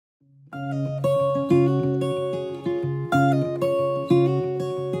Welcome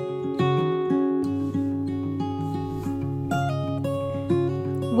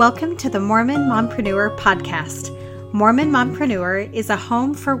to the Mormon Mompreneur Podcast. Mormon Mompreneur is a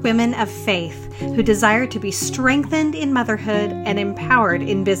home for women of faith who desire to be strengthened in motherhood and empowered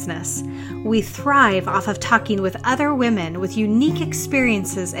in business. We thrive off of talking with other women with unique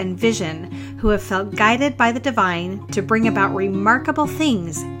experiences and vision who have felt guided by the divine to bring about remarkable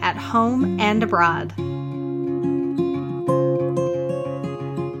things at home and abroad.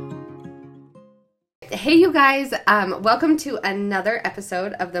 Hey, you guys. Welcome to another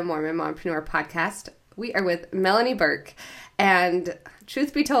episode of the Mormon Mompreneur Podcast. We are with Melanie Burk, and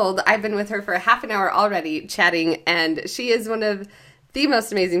truth be told, I've been with her for half an hour already chatting, and she is one of the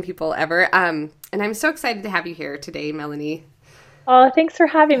most amazing people ever. And I'm so excited to have you here today, Melanie. Oh, thanks for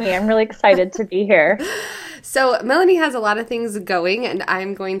having me. I'm really excited to be here. So Melanie has a lot of things going, and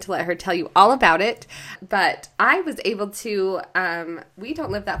I'm going to let her tell you all about it. But I was able to, we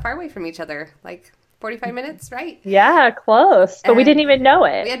don't live that far away from each other, like 45 minutes, right? Yeah, close. But we didn't even know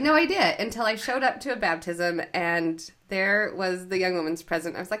it. We had no idea until I showed up to a baptism, and there was the young woman's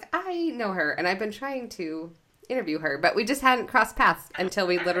present. I was like, I know her, and I've been trying to interview her, but we just hadn't crossed paths until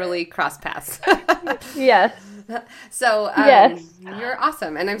we literally crossed paths. Yes. So yes. You're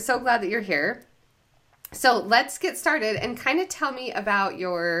awesome, and I'm so glad that you're here. So let's get started and kind of tell me about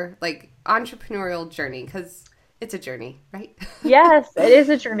your entrepreneurial journey, because it's a journey, right? Yes, it is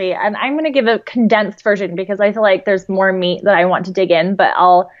a journey. And I'm going to give a condensed version because I feel like there's more meat that I want to dig in, but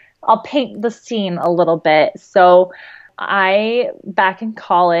I'll paint the scene a little bit. So back in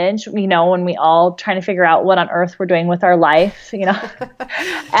college, when we all trying to figure out what on earth we're doing with our life,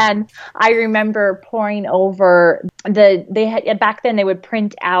 and I remember poring over back then they would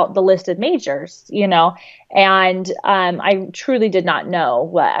print out the listed majors, and I truly did not know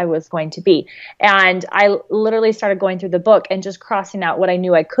what I was going to be. And I literally started going through the book and just crossing out what I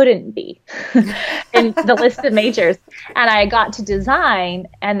knew I couldn't be in the listed majors. And I got to design,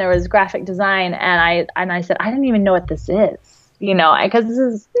 and there was graphic design, and I said, I don't even know what this is, because this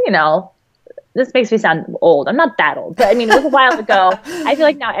is, this makes me sound old. I'm not that old, but I mean, it was a while ago. I feel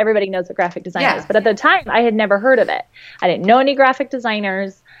like now everybody knows what graphic design is, but at the time I had never heard of it. I didn't know any graphic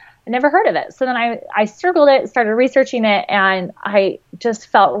designers. I never heard of it. So then I circled it, started researching it, and I just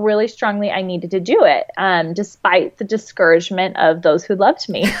felt really strongly I needed to do it, despite the discouragement of those who loved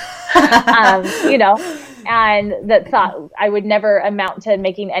me, and that thought I would never amount to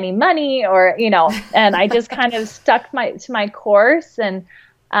making any money and I just kind of stuck to my course and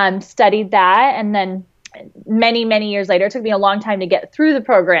studied that. And then many, many years later, it took me a long time to get through the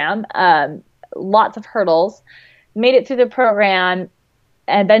program, lots of hurdles, made it through the program.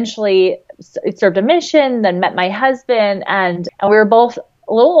 Eventually it served a mission, then met my husband, and we were both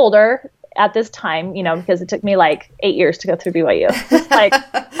a little older at this time, because it took me like 8 years to go through BYU.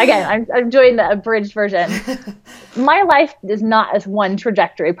 Again, I'm doing the abridged version. My life is not as one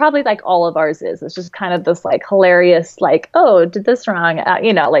trajectory, probably like all of ours is. It's just kind of this hilarious, oh, did this wrong,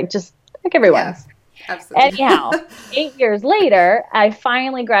 just like everyone's. Yeah, absolutely. Anyhow, 8 years later, I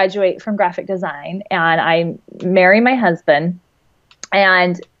finally graduate from graphic design, and I marry my husband.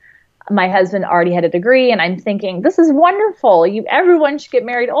 And my husband already had a degree, and I'm thinking, this is wonderful. Everyone should get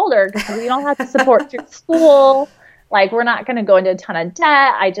married older because we don't have to support through school. We're not going to go into a ton of debt.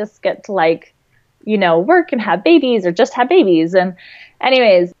 I just get to work and have babies or just have babies. And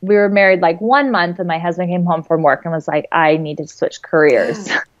anyways, we were married 1 month, and my husband came home from work and was like, I need to switch careers.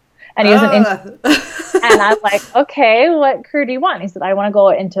 And he wasn't and I was like, okay, what career do you want? He said, I want to go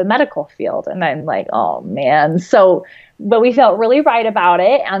into a medical field. And I'm like, oh man. But we felt really right about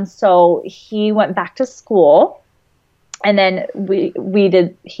it. And so he went back to school, and then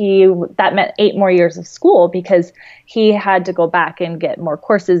that meant 8 more years of school because he had to go back and get more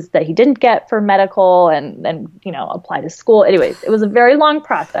courses that he didn't get for medical and then, apply to school. Anyways, it was a very long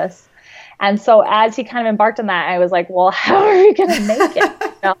process. And so as he kind of embarked on that, I was like, well, how are we going to make it?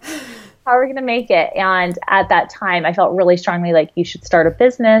 How are we going to make it? And at that time, I felt really strongly like you should start a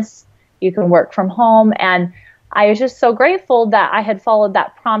business. You can work from home. And I was just so grateful that I had followed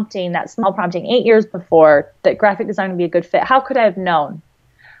that small prompting 8 years before, that graphic design would be a good fit. How could I have known?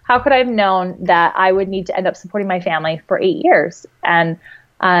 How could I have known that I would need to end up supporting my family for 8 years? And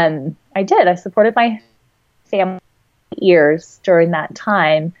I did. I supported my family 8 years during that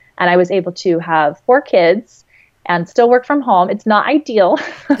time. And I was able to have 4 kids and still work from home. It's not ideal.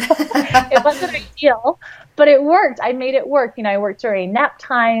 It wasn't ideal, but it worked. I made it work. I worked during nap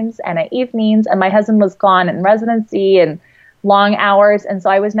times and at evenings, and my husband was gone in residency and long hours. And so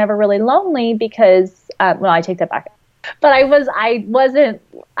I was never really lonely because, I take that back. But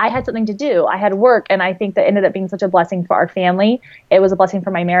I had something to do. I had work, and I think that ended up being such a blessing for our family. It was a blessing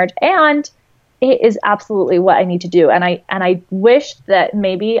for my marriage, and it is absolutely what I need to do. And I wish that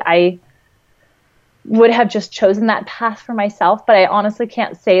maybe I would have just chosen that path for myself, but I honestly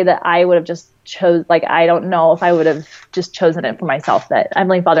can't say that I would have just I don't know if I would have just chosen it for myself. That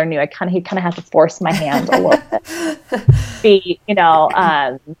Heavenly Father knew he kind of had to force my hand a little bit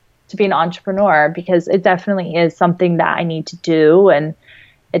to be an entrepreneur, because it definitely is something that I need to do. And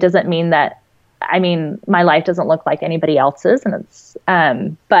it doesn't mean that, my life doesn't look like anybody else's,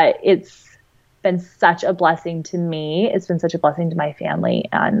 and but it's been such a blessing to me. It's been such a blessing to my family,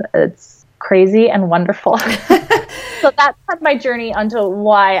 and it's crazy and wonderful. So that's my journey onto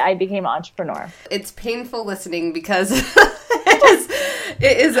why I became an entrepreneur. It's painful listening because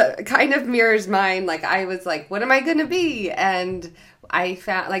it kind of mirrors mine. Like, I was like, what am I going to be? And I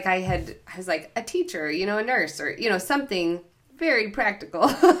found like I was like a teacher, a nurse, or, something very practical.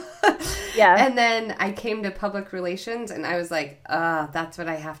 Yeah. And then I came to public relations, and I was like, that's what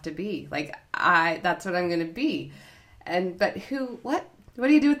I have to be. Like, that's what I'm going to be. But what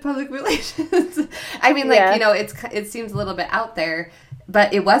do you do with public relations? It seems a little bit out there,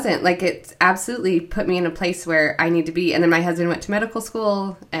 but it wasn't. Like, it's absolutely put me in a place where I need to be. And then my husband went to medical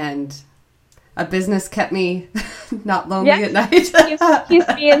school, and a business kept me not lonely at night. Keeps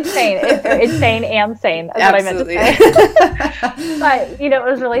me insane. It's sane and sane, is absolutely. What I meant to say. But, it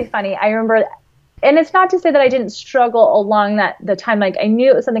was really funny. I remember, and it's not to say that I didn't struggle along the time. Like, I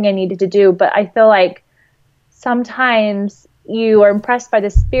knew it was something I needed to do, but I feel like sometimes you are impressed by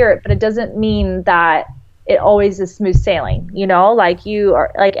the Spirit, but it doesn't mean that it always is smooth sailing. Like, you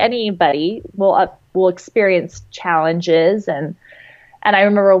are, like anybody will experience challenges. And I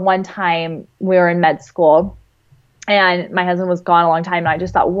remember one time we were in med school, and my husband was gone a long time, and I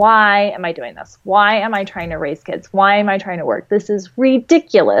just thought, why am I doing this? Why am I trying to raise kids? Why am I trying to work? This is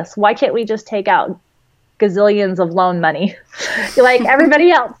ridiculous. Why can't we just take out gazillions of loan money like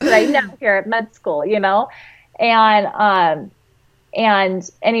everybody else that I know here at med school, And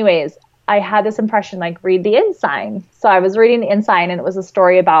anyways, I had this impression, like, read the Ensign. So I was reading the Ensign, and it was a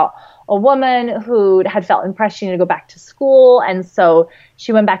story about a woman who had felt impressed she needed to go back to school. And so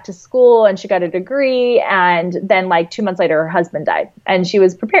she went back to school, and she got a degree. And then, like, 2 months later, her husband died, and she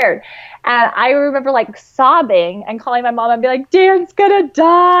was prepared. And I remember, like, sobbing and calling my mom and be like, Dan's gonna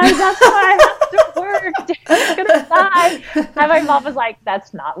die. That's why I have to work. Dan's gonna die. And my mom was like,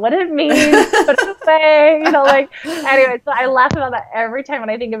 that's not what it means. Put it away. Anyway, so I laugh about that every time when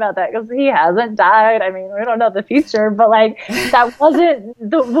I think about that, because he hasn't died. We don't know the future, but, like, that wasn't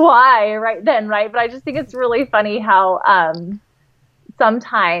the why right then, right? But I just think it's really funny how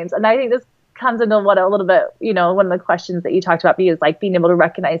sometimes, and I think this comes into what a little bit, one of the questions that you talked about is like being able to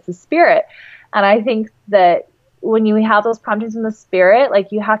recognize the Spirit. And I think that when you have those promptings from the Spirit,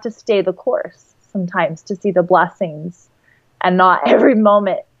 like, you have to stay the course sometimes to see the blessings, and not every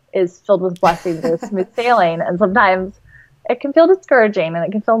moment is filled with blessings or smooth sailing. And sometimes it can feel discouraging, and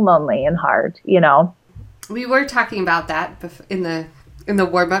it can feel lonely and hard, We were talking about that in the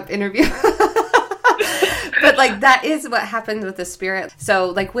warm-up interview. But, like, that is what happens with the Spirit. So,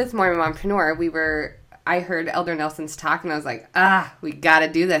 like, with Mormon Mompreneur, I heard Elder Nelson's talk, and I was like, we got to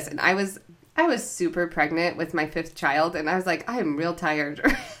do this. And I was super pregnant with my 5th child, and I was like, I'm real tired.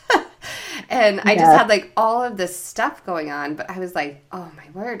 And I just had, like, all of this stuff going on, but I was like, oh my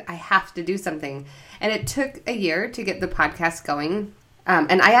word, I have to do something. And it took a year to get the podcast going.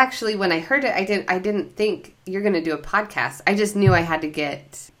 And I actually, when I heard it, I didn't think you're going to do a podcast. I just knew I had to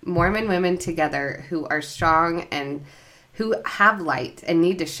get Mormon women together who are strong and who have light and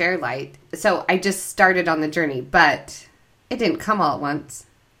need to share light. So I just started on the journey, but it didn't come all at once.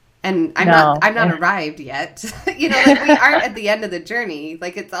 And I'm not arrived yet. Like, we aren't at the end of the journey.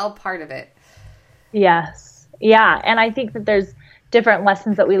 Like, it's all part of it. Yes. Yeah. And I think that there's different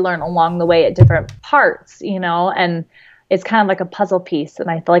lessons that we learn along the way at different parts, and it's kind of like a puzzle piece. And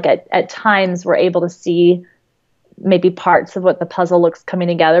I feel like at times we're able to see maybe parts of what the puzzle looks coming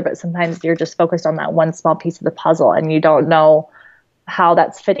together, but sometimes you're just focused on that one small piece of the puzzle, and you don't know how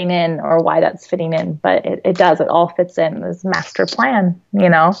that's fitting in or why that's fitting in, but it does. It all fits in this master plan,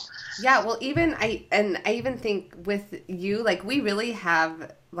 Yeah. Well, I even think with you, like, we really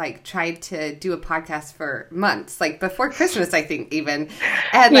have, like, tried to do a podcast for months, like before Christmas, I think, even.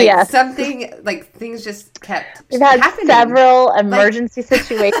 And, like, something, like, things just kept We've had happening. Several emergency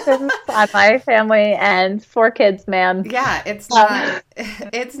situations on my family, and 4 kids, man. Yeah, it's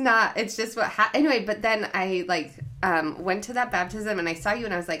just what happened. Anyway, but then I, like, went to that baptism, and I saw you,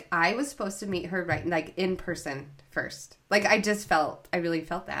 and I was like, I was supposed to meet her in person first. Like, I really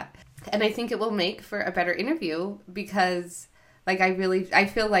felt that. And I think it will make for a better interview because like I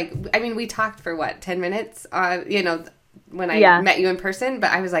feel like, I mean, we talked for what, 10 minutes, you know, when I met you in person,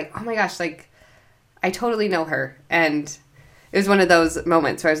 but I was like, oh my gosh, like I totally know her. And it was one of those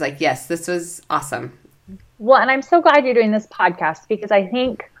moments where I was like, yes, this was awesome. Well, and I'm so glad you're doing this podcast because I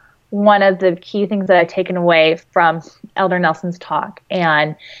think one of the key things that I've taken away from Elder Nelson's talk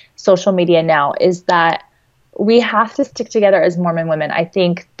and social media now is that we have to stick together as Mormon women. I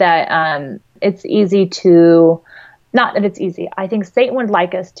think that it's easy to, not that it's easy, I think Satan would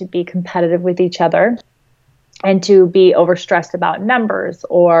like us to be competitive with each other and to be overstressed about numbers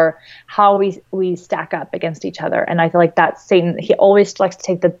or how we stack up against each other. And I feel like that's Satan. He always likes to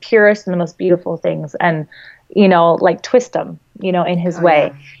take the purest and the most beautiful things and, you know, like twist them, you know, in his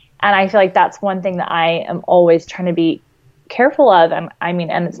way. Yeah. And I feel like that's one thing that I am always trying to be careful of. And I mean,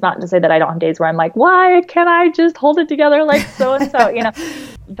 and it's not to say that I don't have days where I'm like, why can't I just hold it together like so-and-so, you know,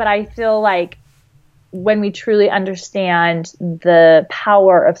 but I feel like when we truly understand the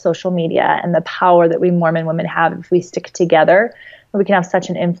power of social media and the power that we Mormon women have, if we stick together, we can have such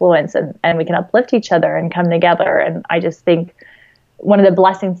an influence and we can uplift each other and come together. And I just think one of the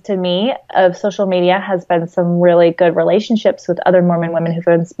blessings to me of social media has been some really good relationships with other Mormon women who've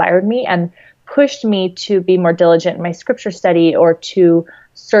inspired me and pushed me to be more diligent in my scripture study or to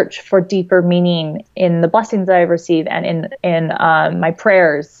search for deeper meaning in the blessings that I receive and in my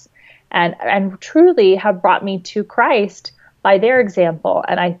prayers, and truly have brought me to Christ by their example.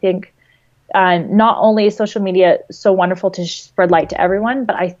 And I think not only is social media so wonderful to spread light to everyone,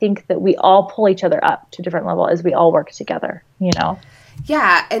 but I think that we all pull each other up to a different level as we all work together, you know?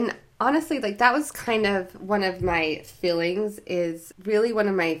 Yeah, and honestly, like that was kind of one of my feelings is really one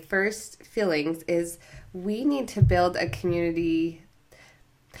of my first feelings is we need to build a community.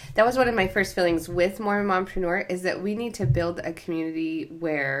 That was one of my first feelings with Mormon Mompreneur is that we need to build a community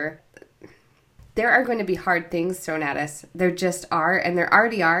where there are going to be hard things thrown at us. There just are, and there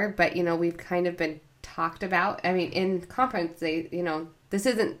already are, but, you know, we've kind of been talked about. I mean, in conference, they, you know, this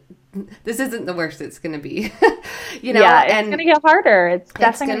isn't the worst it's going to be, you know? Yeah, it's going to get harder. It's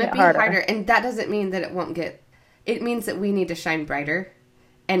definitely going to be harder. And that doesn't mean that it won't get, it means that we need to shine brighter.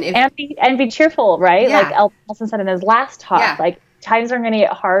 And be cheerful, right? Yeah. Like Elton Nelson said in his last talk, like times are going to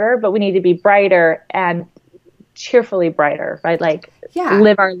get harder, but we need to be brighter and cheerfully brighter, right? Like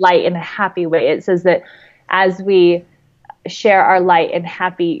live our light in a happy way. It says that as we share our light in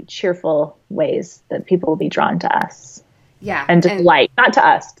happy, cheerful ways, that people will be drawn to us. Yeah. And to the light, not to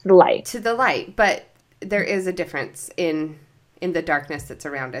us, to the light. To the light. But there is a difference in the darkness that's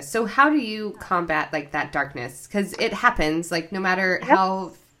around us. So how do you combat like that darkness? Because it happens, like no matter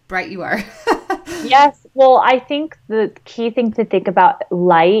how bright you are. Yes. Well, I think the key thing to think about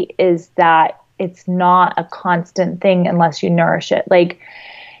light is that it's not a constant thing unless you nourish it. Like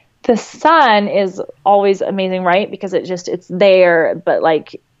the sun is always amazing, right? Because it's there. But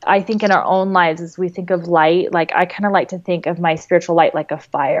like, I think in our own lives, as we think of light, like I kind of like to think of my spiritual light like a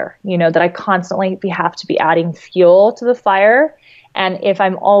fire, you know, that I constantly have to be adding fuel to the fire. And if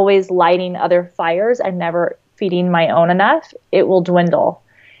I'm always lighting other fires and never feeding my own enough, it will dwindle,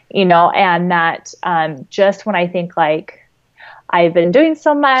 you know, and that just when I think like, I've been doing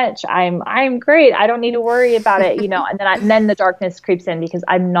so much, I'm great, I don't need to worry about it, you know, and then the darkness creeps in because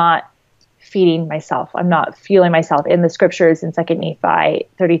I'm not feeding myself. I'm not fueling myself. In the scriptures in 2 Nephi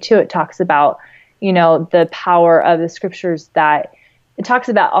 32, it talks about, you know, the power of the scriptures, that it talks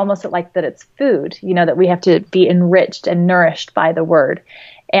about almost like that it's food, you know, that we have to be enriched and nourished by the word.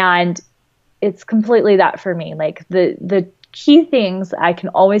 And it's completely that for me. Like the key things I can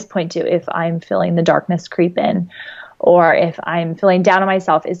always point to if I'm feeling the darkness creep in, or if I'm feeling down on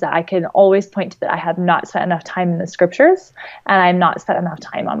myself, is that I can always point to that I have not spent enough time in the scriptures and I'm not spent enough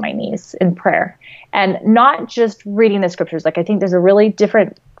time on my knees in prayer. And not just reading the scriptures. Like I think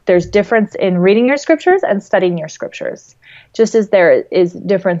there's difference in reading your scriptures and studying your scriptures, just as there is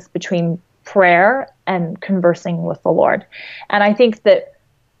difference between prayer and conversing with the Lord. And I think that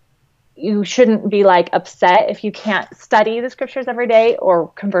you shouldn't be like upset if you can't study the scriptures every day or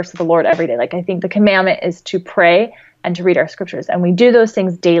converse with the Lord every day. Like I think the commandment is to pray and to read our scriptures, and we do those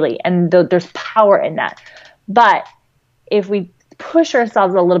things daily, and there's power in that. But if we push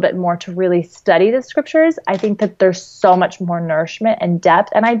ourselves a little bit more to really study the scriptures, I think that there's so much more nourishment and depth.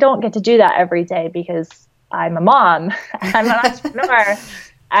 And I don't get to do that every day because I'm a mom, I'm an entrepreneur,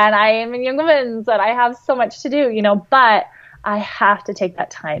 and I am in young women's, and I have so much to do, you know, but I have to take that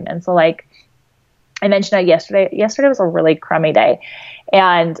time. And so like I mentioned yesterday was a really crummy day,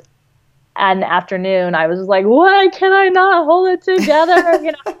 and in the afternoon I was like, why can I not hold it together?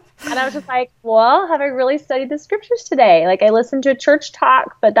 You know, And I was just like, well, have I really studied the scriptures today? Like I listened to a church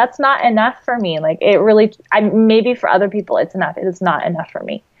talk, but that's not enough for me. Like it really, maybe for other people it's enough. It is not enough for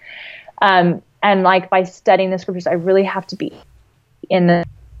me. And like by studying the scriptures, I really have to be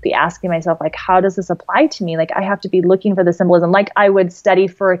be asking myself, like, how does this apply to me? Like I have to be looking for the symbolism, like I would study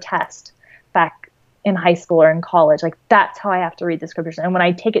for a test back in high school or in college. Like that's how I have to read the scriptures. And when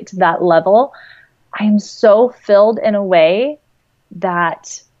I take it to that level, I am so filled in a way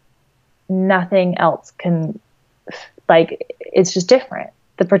that nothing else can, like, it's just different.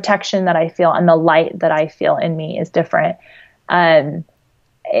 The protection that I feel and the light that I feel in me is different. I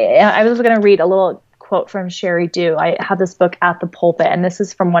was going to read a little quote from Sherry Dew. I have this book, At the Pulpit, and this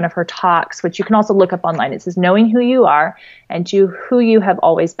is from one of her talks, which you can also look up online. It says, Knowing Who You Are and Who You Have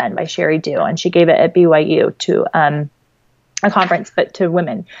Always Been by Sherry Dew. And she gave it at BYU to a conference, but to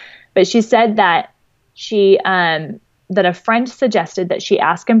women. But she said that that a friend suggested that she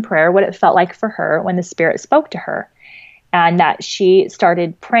ask in prayer what it felt like for her when the Spirit spoke to her. And that she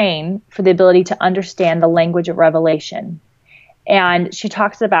started praying for the ability to understand the language of revelation. And she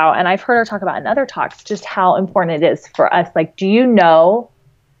talks about, and I've heard her talk about in other talks, just how important it is for us. Like, do you know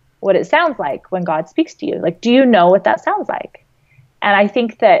what it sounds like when God speaks to you? Like, do you know what that sounds like? And I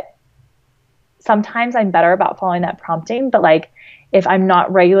think that sometimes I'm better about following that prompting, but like, if I'm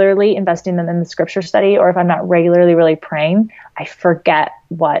not regularly investing in the scripture study, or if I'm not regularly really praying, I forget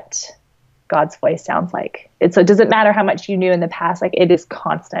what God's voice sounds like. So it doesn't matter how much you knew in the past, like it is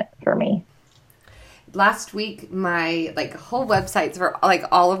constant for me. Last week, my whole websites were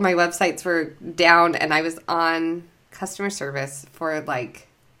all of my websites were down, and I was on customer service for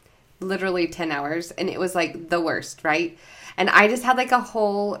literally 10 hours, and it was the worst, right? And I just had a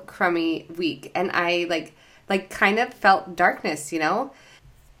whole crummy week, and I kind of felt darkness, and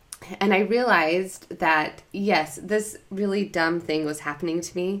I realized that yes, this really dumb thing was happening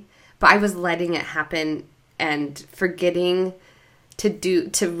to me, but I was letting it happen and forgetting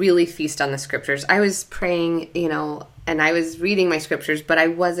to really feast on the scriptures. I was praying, and I was reading my scriptures, but I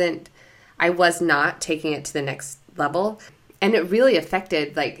was not taking it to the next level. And it really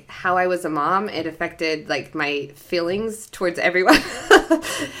affected how I was a mom. It affected my feelings towards everyone.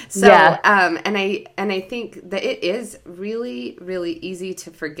 So, yeah. And I think that it is really, really easy to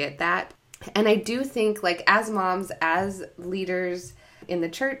forget that. And I do think as moms, as leaders in the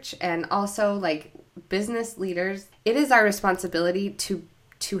church, and also business leaders, it is our responsibility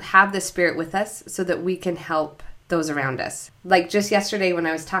to have the Spirit with us so that we can help those around us. Just yesterday when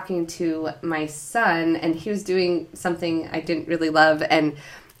I was talking to my son, and he was doing something I didn't really love, and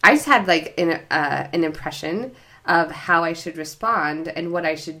I just had an impression of how I should respond and what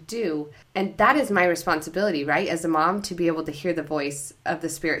I should do. And that is my responsibility, right? As a mom, to be able to hear the voice of the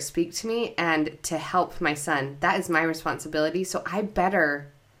Spirit speak to me and to help my son. That is my responsibility. So I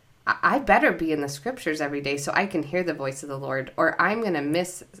better be in the scriptures every day so I can hear the voice of the Lord, or I'm going to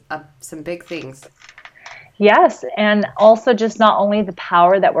miss some big things. Yes. And also just not only the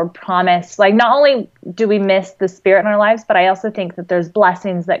power that we're promised, not only do we miss the Spirit in our lives, but I also think that there's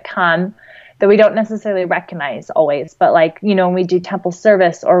blessings that come that we don't necessarily recognize always. But when we do temple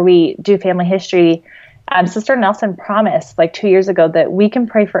service or we do family history, Sister Nelson promised 2 years ago that we can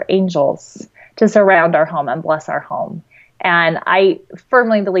pray for angels to surround our home and bless our home. And I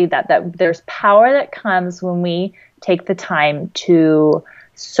firmly believe that there's power that comes when we take the time to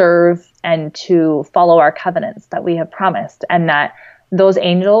serve and to follow our covenants that we have promised, and that those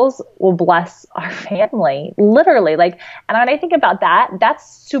angels will bless our family, literally. And when I think about that, that's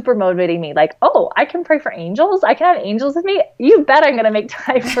super motivating me. Oh, I can pray for angels. I can have angels with me. You bet I'm going to make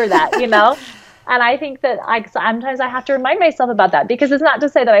time for that, And I think that sometimes I have to remind myself about that, because it's not to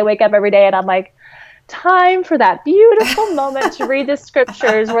say that I wake up every day and I'm time for that beautiful moment to read the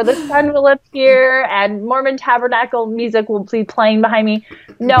scriptures where the sun will appear and Mormon tabernacle music will be playing behind me.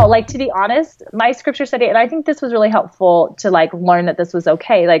 No, to be honest, my scripture study, and I think this was really helpful to learn that this was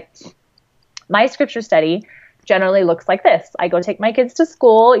okay. My scripture study generally looks like this. I go take my kids to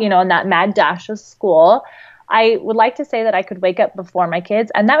school, in that mad dash of school. I would like to say that I could wake up before my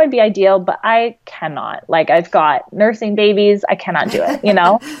kids, and that would be ideal, but I cannot. I've got nursing babies. I cannot do it,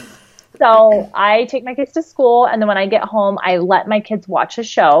 So I take my kids to school, and then when I get home, I let my kids watch a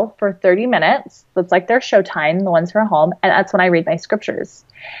show for 30 minutes. That's their showtime, the ones who are home, and that's when I read my scriptures.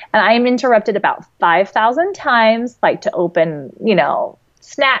 And I am interrupted about 5,000 times, to open,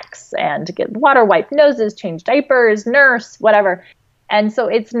 snacks and to get water, wipe noses, change diapers, nurse, whatever. And so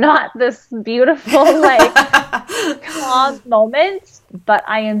it's not this beautiful, calm moment, but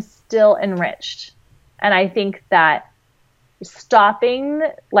I am still enriched. And I think that stopping,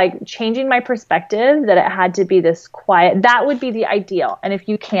 like changing my perspective that it had to be this quiet, that would be the ideal. And if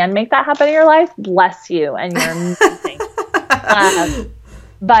you can make that happen in your life, bless you, and you're amazing.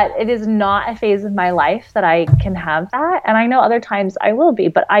 But it is not a phase of my life that I can have that. And I know other times I will be,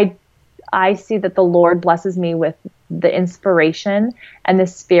 but I see that the Lord blesses me with the inspiration and the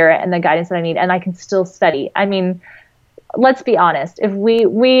spirit and the guidance that I need. And I can still study. I mean, let's be honest. If we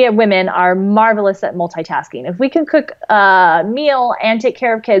women are marvelous at multitasking. If we can cook a meal and take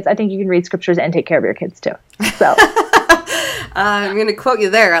care of kids, I think you can read scriptures and take care of your kids too. So I'm going to quote you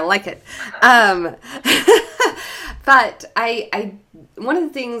there. I like it. But I one of the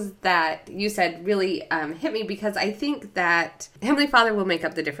things that you said really hit me, because I think that Heavenly Father will make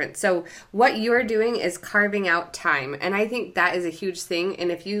up the difference. So what you're doing is carving out time. And I think that is a huge thing.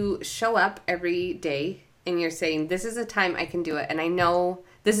 And if you show up every day and you're saying, this is a time I can do it, and I know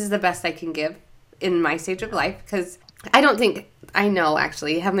this is the best I can give in my stage of life, because I know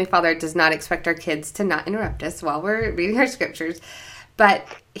actually Heavenly Father does not expect our kids to not interrupt us while we're reading our scriptures. But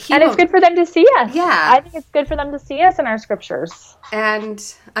it's good for them to see us. Yeah. I think it's good for them to see us in our scriptures. And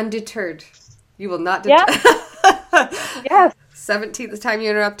undeterred. You will not deter. Yeah. Yes. 17th time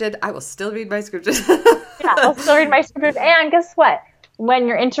you interrupted, I will still read my scriptures. Yeah, I'll still read my scriptures. And guess what? When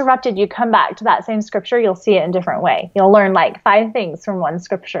you're interrupted, you come back to that same scripture, you'll see it in a different way. You'll learn like 5 things from one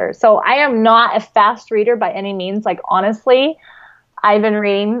scripture. So I am not a fast reader by any means. Like, honestly, I've been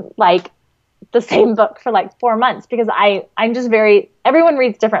reading like the same book for like 4 months, because I'm just everyone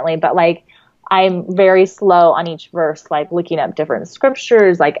reads differently, but like I'm very slow on each verse, like looking up different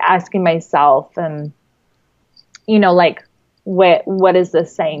scriptures, like asking myself, and like what is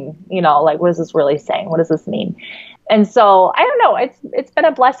this saying? Like, what is this really saying? What does this mean? And so I don't know, it's been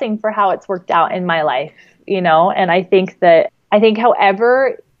a blessing for how it's worked out in my life, and I think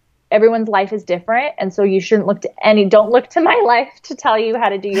however, everyone's life is different. And so you shouldn't don't look to my life to tell you how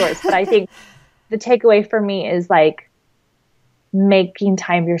to do yours. But I think the takeaway for me is like making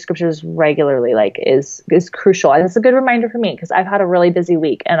time for your scriptures regularly, like is crucial. And it's a good reminder for me, because I've had a really busy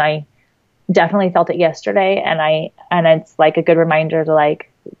week, and I definitely felt it yesterday. And it's like a good reminder to like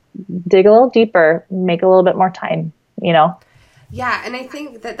dig a little deeper, make a little bit more time, Yeah, and I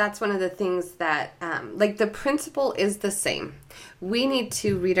think that that's one of the things that, like, the principle is the same. We need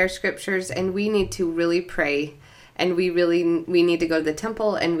to read our scriptures, and we need to really pray, and we need to go to the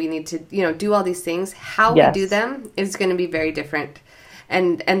temple, and we need to, do all these things. How Yes. we do them is going to be very different,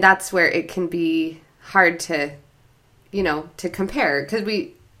 and that's where it can be hard to, to compare, because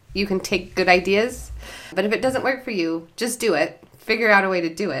you can take good ideas, but if it doesn't work for you, just do it. Figure out a way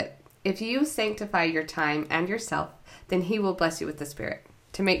to do it. If you sanctify your time and yourself, then He will bless you with the Spirit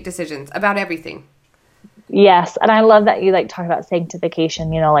to make decisions about everything. Yes. And I love that you like talk about sanctification,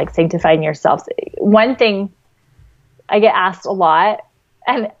 like sanctifying yourselves. One thing I get asked a lot,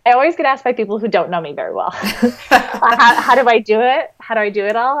 and I always get asked by people who don't know me very well, how do I do it? How do I do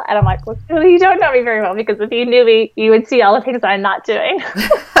it all? And I'm like, well, you don't know me very well, because if you knew me, you would see all the things that I'm not doing.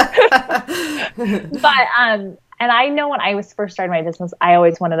 But, and I know when I was first starting my business, I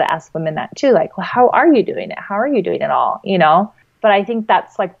always wanted to ask women that too. Like, well, how are you doing it? How are you doing it all? But I think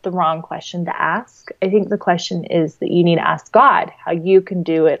that's like the wrong question to ask. I think the question is that you need to ask God how you can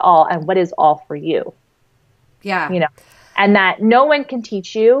do it all, and what is all for you. Yeah. And that no one can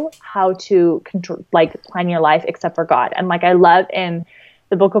teach you how to control, like plan your life except for God. And like, I love in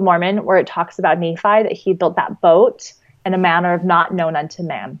the Book of Mormon where it talks about Nephi, that he built that boat in a manner of not known unto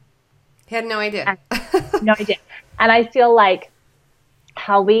man. He had no idea. No idea. And I feel like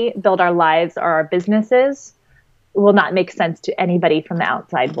how we build our lives or our businesses will not make sense to anybody from the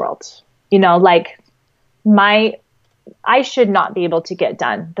outside world. Like I should not be able to get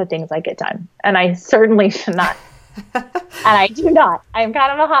done the things I get done. And I certainly should not. And I do not. I'm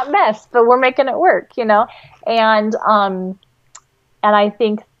kind of a hot mess, but we're making it work, And I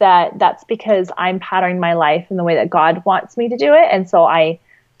think that that's because I'm patterning my life in the way that God wants me to do it. And so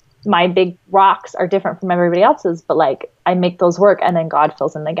my big rocks are different from everybody else's, but like I make those work, and then God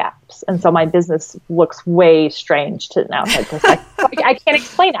fills in the gaps. And so my business looks way strange to an outside perspective. I can't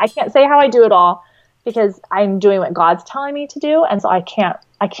explain it. I can't say how I do it all, because I'm doing what God's telling me to do. And so I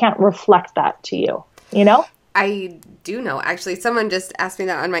can't reflect that to you, I do know. Actually, someone just asked me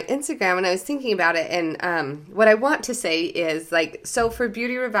that on my Instagram, and I was thinking about it. And what I want to say is, like, so for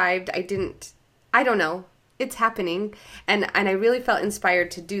Beauty Revived, I don't know. It's happening. And I really felt inspired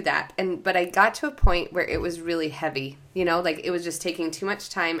to do that. But I got to a point where it was really heavy, like it was just taking too much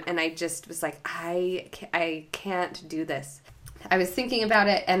time. And I just was like, I can't do this. I was thinking about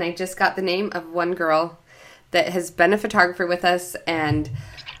it, and I just got the name of one girl that has been a photographer with us, and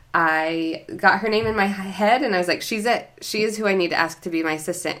I got her name in my head, and I was like, she's it. She is who I need to ask to be my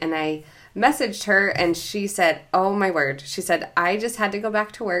assistant. And I messaged her, and she said, oh my word. She said, I just had to go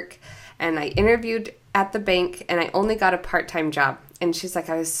back to work, and I interviewed at the bank, and I only got a part-time job. And she's like,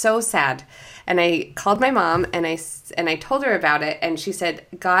 I was so sad. And I called my mom, and I told her about it, and she said,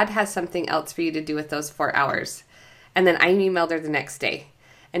 God has something else for you to do with those 4 hours. And then I emailed her the next day,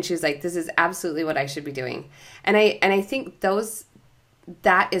 and she was like, this is absolutely what I should be doing. And I think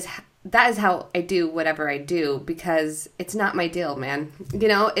that is how I do whatever I do, because it's not my deal, man. You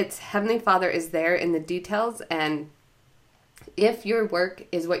know, it's Heavenly Father is there in the details, and if your work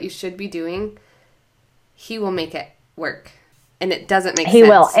is what you should be doing, He will make it work. And it doesn't make sense. He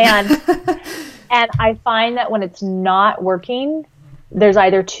will. And I find that when it's not working, there's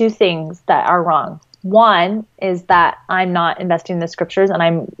either two things that are wrong. One is that I'm not investing in the scriptures, and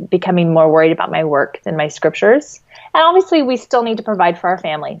I'm becoming more worried about my work than my scriptures. And obviously we still need to provide for our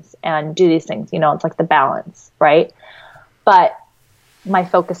families and do these things. You know, it's like the balance, right? But my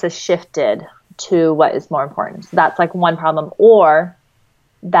focus has shifted to what is more important. So that's like one problem. Or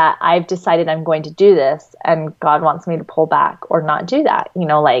that I've decided I'm going to do this, and God wants me to pull back or not do that, you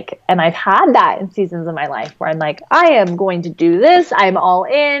know, like, and I've had that in seasons of my life where I'm like, I am going to do this. I'm all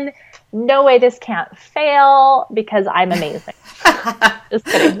in. No way this can't fail because I'm amazing. Just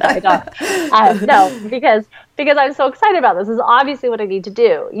kidding. No, I don't. No, because I'm so excited about this. This is obviously what I need to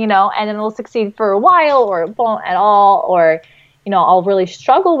do, you know, and then it'll succeed for a while, or it won't at all, or, you know, I'll really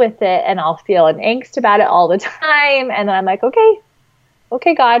struggle with it and I'll feel an angst about it all the time. And then I'm like,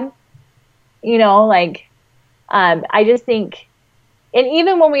 okay, God, you know, like, I just think, and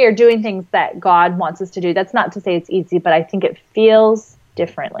even when we are doing things that God wants us to do, that's not to say it's easy, but I think it feels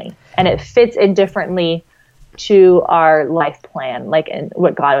differently, and it fits in differently to our life plan, like, and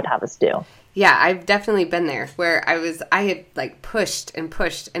what God would have us do. Yeah, I've definitely been there where I had like pushed,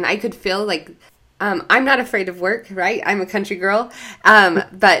 and I could feel like, I'm not afraid of work, right? I'm a country girl.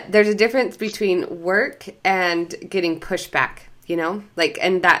 But there's a difference between work and getting pushed back, you know, like,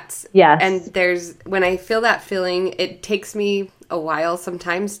 and that's, yes. And when I feel that feeling, it takes me a while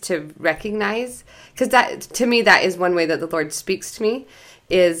sometimes to recognize, because that, to me, that is one way that the Lord speaks to me,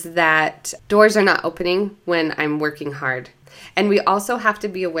 is that doors are not opening when I'm working hard. And we also have to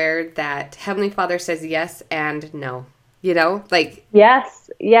be aware that Heavenly Father says yes and no, you know, like. Yes.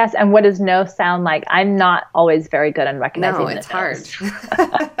 And what does no sound like? I'm not always very good on recognizing. No, it's hard.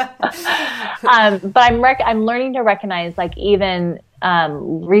 But I'm learning to recognize, like, even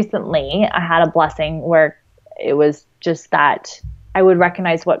recently I had a blessing where it was just that I would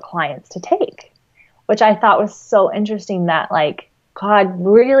recognize what clients to take, which I thought was so interesting, that like God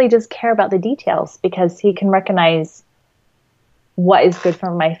really does care about the details, because He can recognize what is good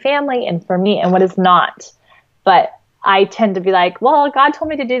for my family and for me and what is not. But I tend to be like, well, God told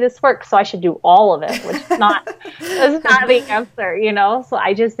me to do this work, so I should do all of it, which is not the answer, you know? So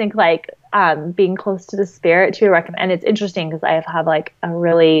I just think, like, being close to the Spirit to recommend, and it's interesting because I have like a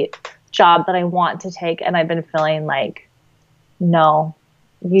really job that I want to take, and I've been feeling like, no,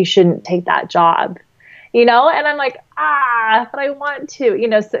 you shouldn't take that job, you know? And I'm like, but I want to, you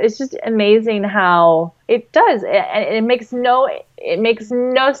know? So it's just amazing how it does. It makes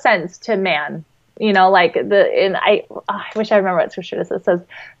no sense to man, you know, like I wish I remember what scripture this is. It says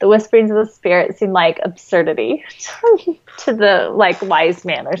the whisperings of the Spirit seem like absurdity to the like wise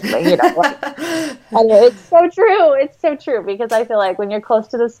man or something, you know, like, and it's so true. It's so true, because I feel like when you're close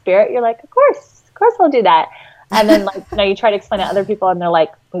to the Spirit, you're like, of course I'll do that. And then, like, you know, you try to explain it to other people and they're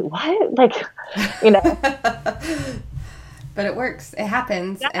like, wait, what? Like, you know. But it works. It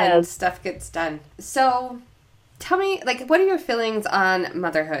happens. Yes. And stuff gets done. So tell me, like, what are your feelings on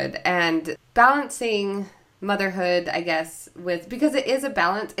motherhood and balancing motherhood, I guess, because it is a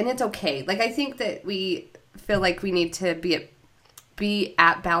balance, and it's okay. Like, I think that we feel like we need to be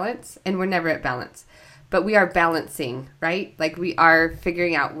at balance, and we're never at balance. But we are balancing, right? Like, we are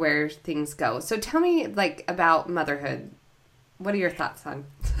figuring out where things go. So tell me, like, about motherhood. What are your thoughts on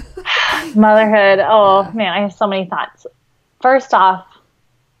motherhood? Oh, yeah. Man, I have so many thoughts. First off,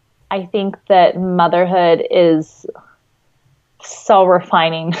 I think that motherhood is so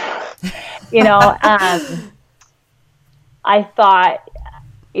refining. You know, I thought,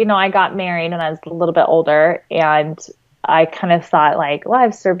 you know, I got married when I was a little bit older, and I kind of thought, like, well,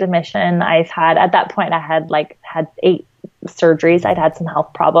 I've served a mission. At that point, I had 8 surgeries. I'd had some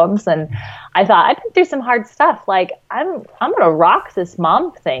health problems, and I thought, I've been through some hard stuff. Like, I'm going to rock this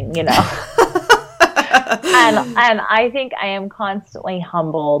mom thing, you know? and I think I am constantly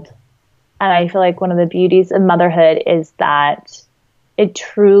humbled. And I feel like one of the beauties of motherhood is that it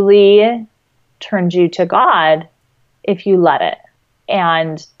truly turns you to God if you let it.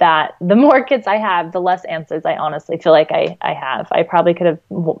 And that the more kids I have, the less answers I honestly feel like I have. I probably could have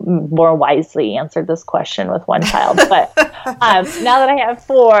more wisely answered this question with one child. But now that I have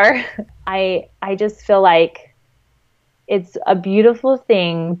 4, I just feel like it's a beautiful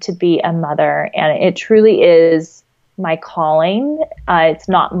thing to be a mother. And it truly is my calling. It's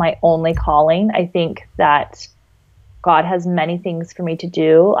not my only calling. I think that God has many things for me to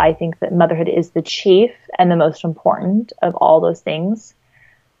do. I think that motherhood is the chief and the most important of all those things.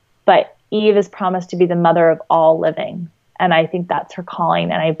 But Eve is promised to be the mother of all living. And I think that's her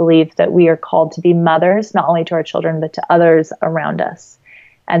calling. And I believe that we are called to be mothers, not only to our children, but to others around us.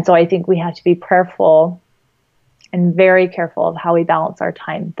 And so I think we have to be prayerful and very careful of how we balance our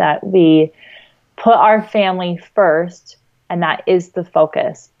time, that we put our family first, and that is the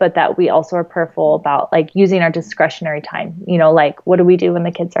focus, but that we also are prayerful about like using our discretionary time. You know, like what do we do when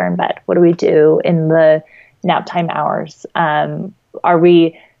the kids are in bed? What do we do in the nap time hours? Are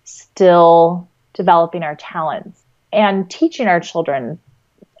we still developing our talents and teaching our children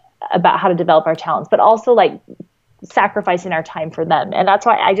about how to develop our talents, but also like sacrificing our time for them? And that's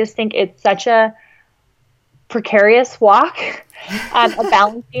why I just think it's such a precarious walk, a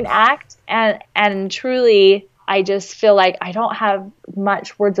balancing act. And truly, I just feel like I don't have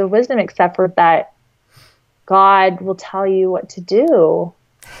much words of wisdom except for that God will tell you what to do.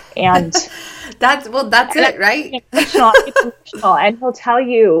 And that's it, right? And he'll tell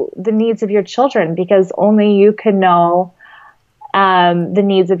you the needs of your children, because only you can know the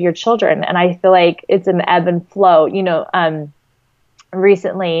needs of your children. And I feel like it's an ebb and flow. You know,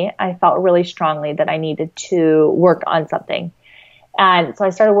 recently I felt really strongly that I needed to work on something. And so I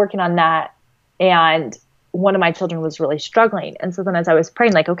started working on that, and one of my children was really struggling. And so then as I was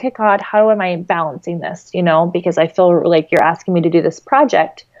praying, like, okay, God, how am I balancing this? You know, because I feel like you're asking me to do this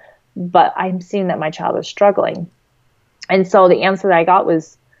project, but I'm seeing that my child is struggling. And so the answer that I got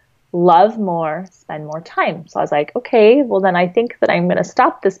was love more, spend more time. So I was like, okay, well then I think that I'm going to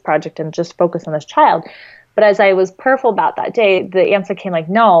stop this project and just focus on this child. But as I was prayerful about that day, the answer came like,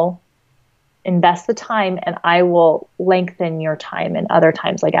 no, invest the time and I will lengthen your time in other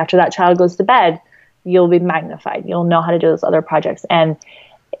times. Like after that child goes to bed, you'll be magnified. You'll know how to do those other projects. And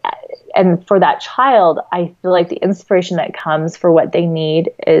for that child, I feel like the inspiration that comes for what they need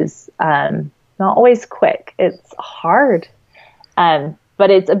is not always quick. It's hard.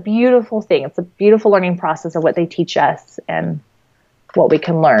 But it's a beautiful thing. It's a beautiful learning process of what they teach us and what we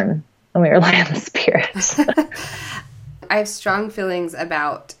can learn when we rely on the Spirit. I have strong feelings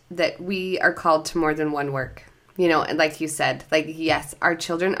about that we are called to more than one work. You know, and like you said, like, yes, our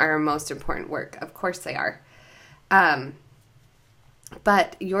children are our most important work. Of course they are.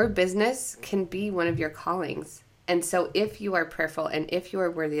 But your business can be one of your callings. And so if you are prayerful and if you are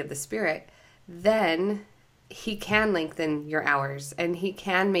worthy of the Spirit, then he can lengthen your hours and he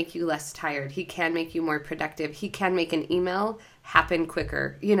can make you less tired. He can make you more productive. He can make an email happen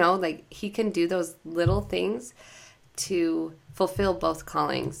quicker. You know, like he can do those little things to fulfill both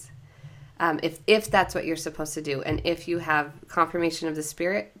callings. If that's what you're supposed to do, and if you have confirmation of the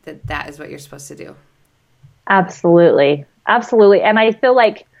Spirit that is what you're supposed to do. Absolutely. Absolutely. And I feel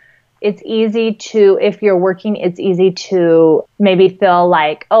like it's easy to, if you're working, it's easy to maybe feel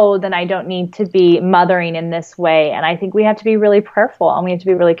like, oh, then I don't need to be mothering in this way. And I think we have to be really prayerful and we have to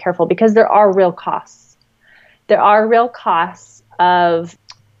be really careful, because there are real costs. There are real costs of,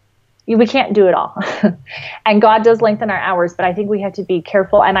 we can't do it all. And God does lengthen our hours, but I think we have to be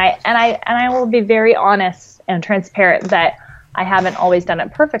careful. And I will be very honest and transparent that I haven't always done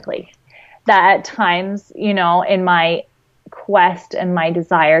it perfectly. That at times, you know, in my quest and my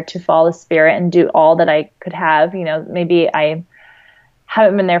desire to follow the Spirit and do all that I could have, you know, maybe I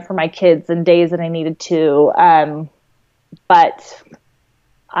haven't been there for my kids in days that I needed to. But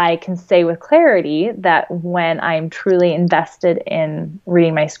I can say with clarity that when I'm truly invested in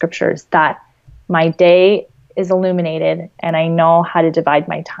reading my scriptures, that my day is illuminated and I know how to divide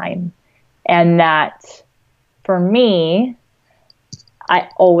my time. And that for me, I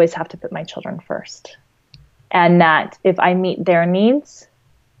always have to put my children first. And that if I meet their needs,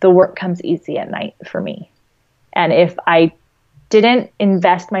 the work comes easy at night for me. And if I didn't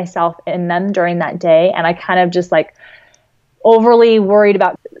invest myself in them during that day, and I kind of just like overly worried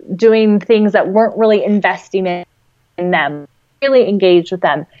about doing things that weren't really investing in them, really engaged with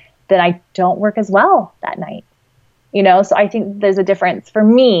them, then I don't work as well that night. You know, so I think there's a difference. For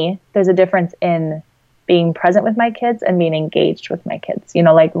me, there's a difference in being present with my kids and being engaged with my kids, you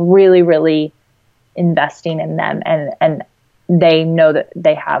know, like really, really investing in them, and they know that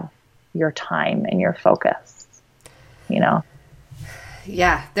they have your time and your focus, you know?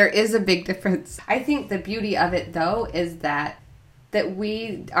 Yeah, there is a big difference. I think the beauty of it, though, is that that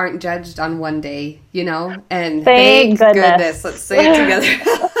we aren't judged on one day, you know? And thank goodness. Let's say it together.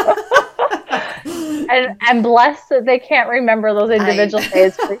 And blessed that they can't remember those individual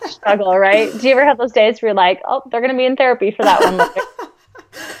days where you struggle, right? Do you ever have those days where you're like, oh, they're going to be in therapy for that one later?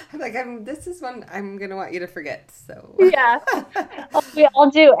 I'm like, this is one I'm going to want you to forget. So yeah, we all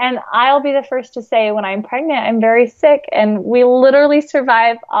do. And I'll be the first to say when I'm pregnant, I'm very sick. And we literally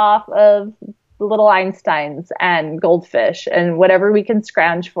survive off of little Einsteins and goldfish and whatever we can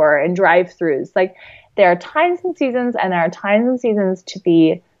scrounge for and drive-throughs. Like there are times and seasons, and there are times and seasons to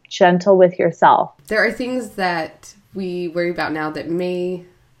be gentle with yourself. There are things that we worry about now that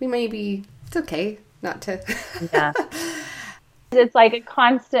it's okay not to. Yeah. It's like a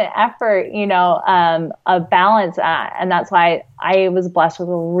constant effort, you know, a balance. And that's why I was blessed with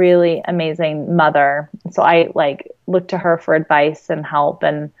a really amazing mother. So I look to her for advice and help,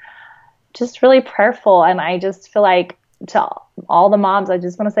 and just really prayerful. And I just feel like to all the moms, I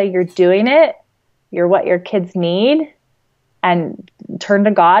just want to say you're doing it. You're what your kids need. And turn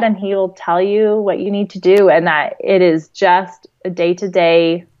to God, and He will tell you what you need to do. And that it is just a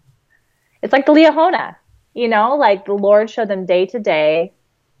day-to-day. It's like the Liahona, you know, like the Lord showed them day to day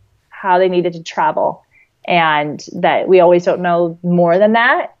how they needed to travel, and that we always don't know more than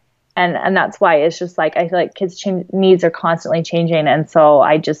that. And that's why it's just like, I feel like kids' needs are constantly changing. And so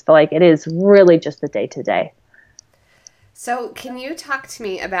I just feel like it is really just the day to day. So can you talk to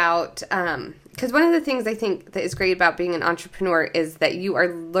me about, because one of the things I think that is great about being an entrepreneur is that you are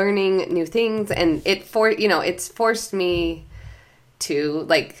learning new things, and it's forced me to,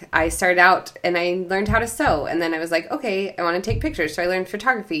 like, I started out and I learned how to sew, and then I was like, okay, I want to take pictures. So I learned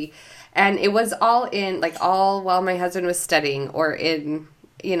photography, and it was all while my husband was studying or in,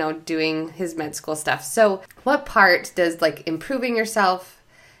 you know, doing his med school stuff. So what part does like improving yourself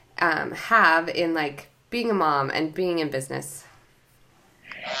have in like being a mom and being in business?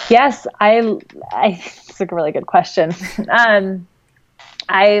 Yes, it's a really good question.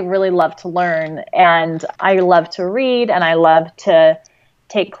 I really love to learn, and I love to read, and I love to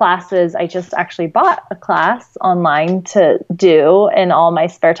take classes. I just actually bought a class online to do in all my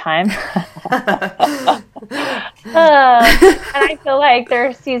spare time. And I feel like there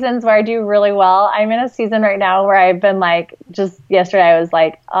are seasons where I do really well. I'm in a season right now where I've been like, just yesterday I was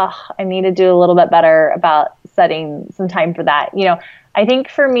like, oh, I need to do a little bit better about setting some time for that. You know, I think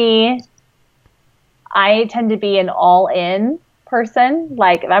for me, I tend to be an all-in person.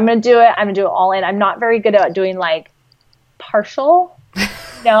 Like if I'm going to do it, I'm going to do it all in. I'm not very good at doing like partial, you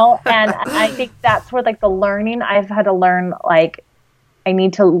know, and I think that's where like the learning, I've had to learn, like, I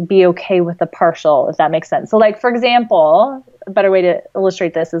need to be okay with the partial, if that makes sense. So like, for example, a better way to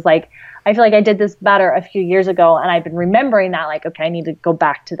illustrate this is like, I feel like I did this better a few years ago, and I've been remembering that, like, okay, I need to go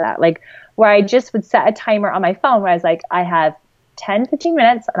back to that. Like where I just would set a timer on my phone where I was like, I have 10, 15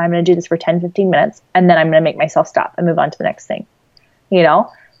 minutes and I'm going to do this for 10, 15 minutes. And then I'm going to make myself stop and move on to the next thing, you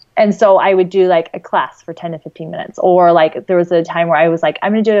know? And so I would do like a class for 10 to 15 minutes. Or like there was a time where I was like,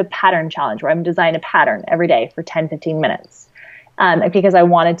 I'm going to do a pattern challenge where I'm going to design a pattern every day for 10, 15 minutes. Because I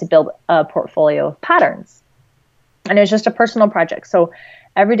wanted to build a portfolio of patterns. And it was just a personal project. So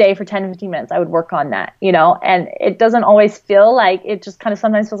every day for 10 to 15 minutes, I would work on that, you know, and it doesn't always feel like, it just kind of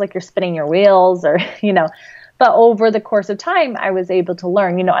sometimes feels like you're spinning your wheels or, you know, but over the course of time, I was able to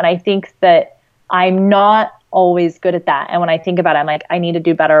learn, you know, and I think that I'm not always good at that. And when I think about it, I'm like, I need to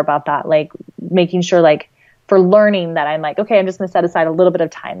do better about that. Like making sure, like, for learning that I'm like, okay, I'm just going to set aside a little bit of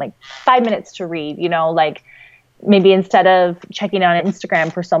time, like 5 minutes to read, you know, like maybe instead of checking out on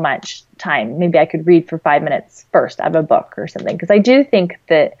Instagram for so much time, maybe I could read for 5 minutes first out of a book or something. Because I do think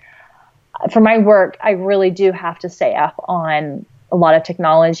that for my work, I really do have to stay up on a lot of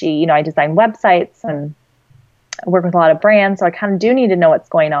technology. You know, I design websites and I work with a lot of brands, so I kind of do need to know what's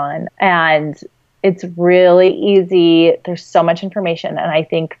going on. And it's really easy. There's so much information. And I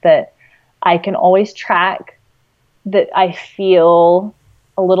think that I can always track that I feel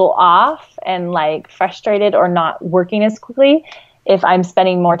a little off and like frustrated or not working as quickly if I'm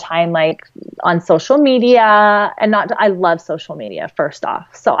spending more time like on social media and not, I love social media first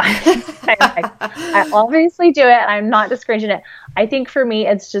off. So I obviously do it. I'm not discouraging it. I think for me,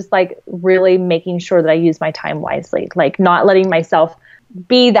 it's just like really making sure that I use my time wisely, like not letting myself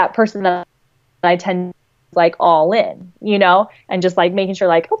be that person that I tend like all in, you know, and just like making sure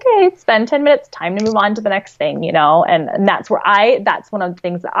like, okay, spend 10 minutes, time to move on to the next thing, you know, and that's where that's one of the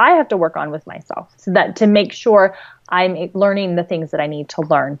things that I have to work on with myself, so that to make sure I'm learning the things that I need to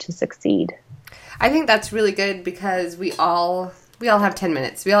learn to succeed. I think that's really good because we all have 10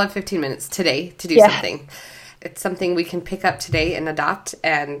 minutes. We all have 15 minutes today to do something. It's something we can pick up today and adopt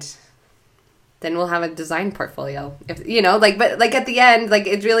and then we'll have a design portfolio. If but like at the end, like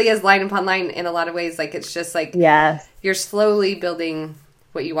it really is line upon line in a lot of ways. Like it's just like yes, you're slowly building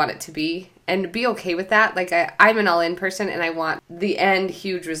what you want it to be, and be okay with that. Like I'm an all-in person, and I want the end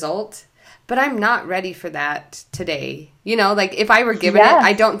huge result, but I'm not ready for that today. Like if I were given it,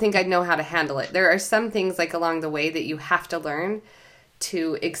 I don't think I'd know how to handle it. There are some things like along the way that you have to learn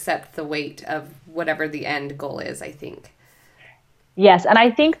to accept the weight of whatever the end goal is, I think. Yes. And I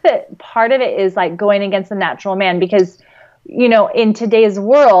think that part of it is like going against the natural man because, in today's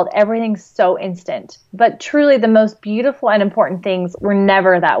world, everything's so instant. But truly the most beautiful and important things were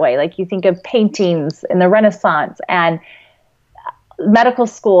never that way. Like you think of paintings in the Renaissance and medical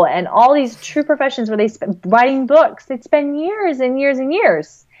school and all these true professions where they spend writing books. They'd spend years and years and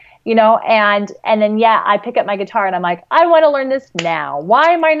years. And then, I pick up my guitar and I'm like, I want to learn this now. Why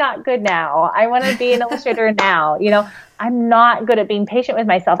am I not good now? I want to be an illustrator now. I'm not good at being patient with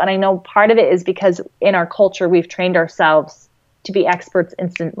myself. And I know part of it is because in our culture, we've trained ourselves to be experts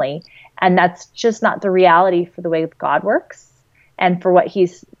instantly. And that's just not the reality for the way God works and for what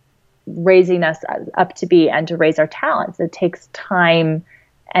he's raising us up to be and to raise our talents. It takes time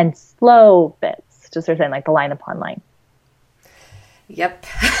and slow bits, just sort of saying like the line upon line. Yep.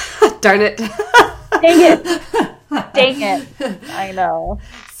 Darn it. Dang it. I know.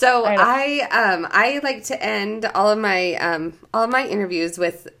 So I like to end all of my interviews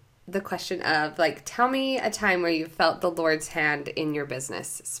with the question of like, tell me a time where you felt the Lord's hand in your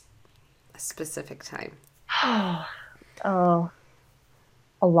business, a specific time. Oh,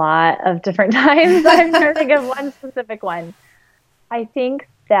 a lot of different times. I'm trying to think of one specific one. I think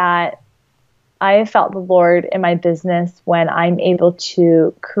that I have felt the Lord in my business when I'm able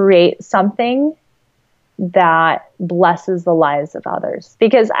to create something that blesses the lives of others.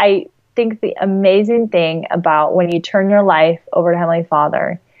 Because I think the amazing thing about when you turn your life over to Heavenly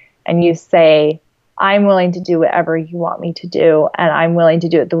Father and you say, I'm willing to do whatever you want me to do, and I'm willing to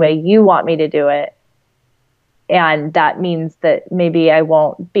do it the way you want me to do it. And that means that maybe I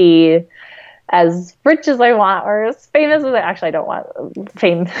won't be as rich as I want or as famous as I don't want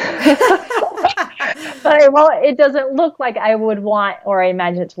fame. But it doesn't look like I would want or I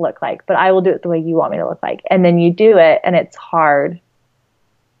imagine it to look like, but I will do it the way you want me to look like. And then you do it and it's hard.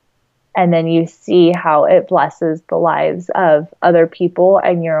 And then you see how it blesses the lives of other people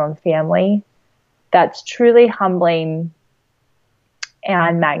and your own family. That's truly humbling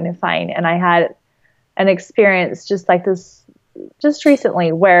and magnifying. And I had an experience just like this just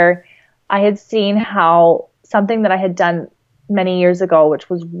recently where I had seen how something that I had done many years ago, which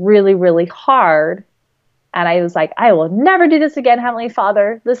was really, really hard. And I was like, I will never do this again, Heavenly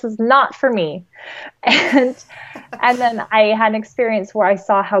Father. This is not for me. And then I had an experience where I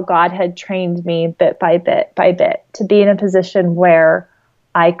saw how God had trained me bit by bit by bit to be in a position where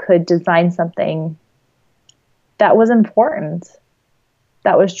I could design something that was important,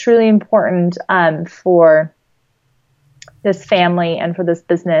 that was truly important for this family and for this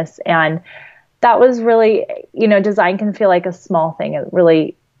business. And that was really, design can feel like a small thing. It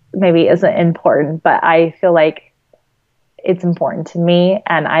really maybe isn't important, but I feel like it's important to me.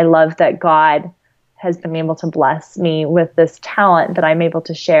 And I love that God has been able to bless me with this talent that I'm able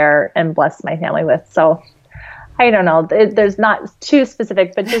to share and bless my family with. So I don't know, there's not too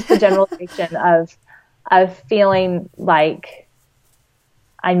specific, but just the generalization of feeling like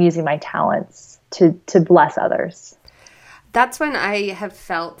I'm using my talents to bless others. That's when I have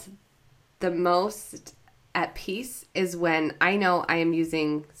felt the most at peace, is when I know I am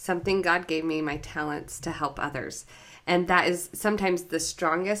using something God gave me, my talents, to help others. And that is sometimes the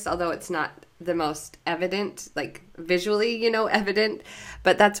strongest, although it's not the most evident, like visually, evident.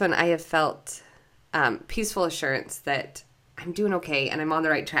 But that's when I have felt peaceful assurance that I'm doing okay and I'm on the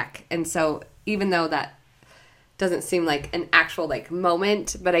right track. And so even though that doesn't seem like an actual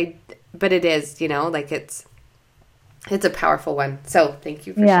moment, but it is, it's a powerful one. So thank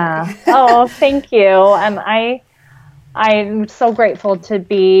you for sharing. Oh, thank you. And I'm so grateful to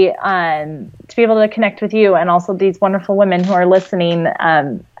be able to connect with you and also these wonderful women who are listening,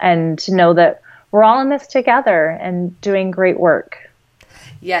 and to know that we're all in this together and doing great work.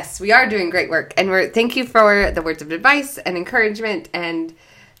 Yes, we are doing great work. And thank you for the words of advice and encouragement, and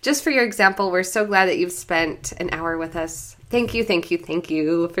just for your example. We're so glad that you've spent an hour with us. Thank you, thank you, thank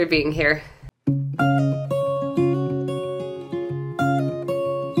you for being here.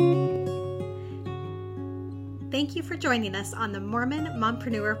 Thank you for joining us on the Mormon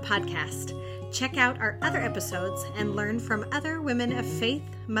Mompreneur podcast. Check out our other episodes and learn from other women of faith,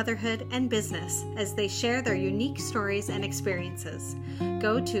 motherhood, and business as they share their unique stories and experiences.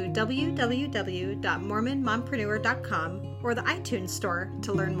 Go to www.mormonmompreneur.com or the iTunes store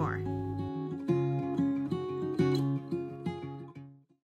to learn more.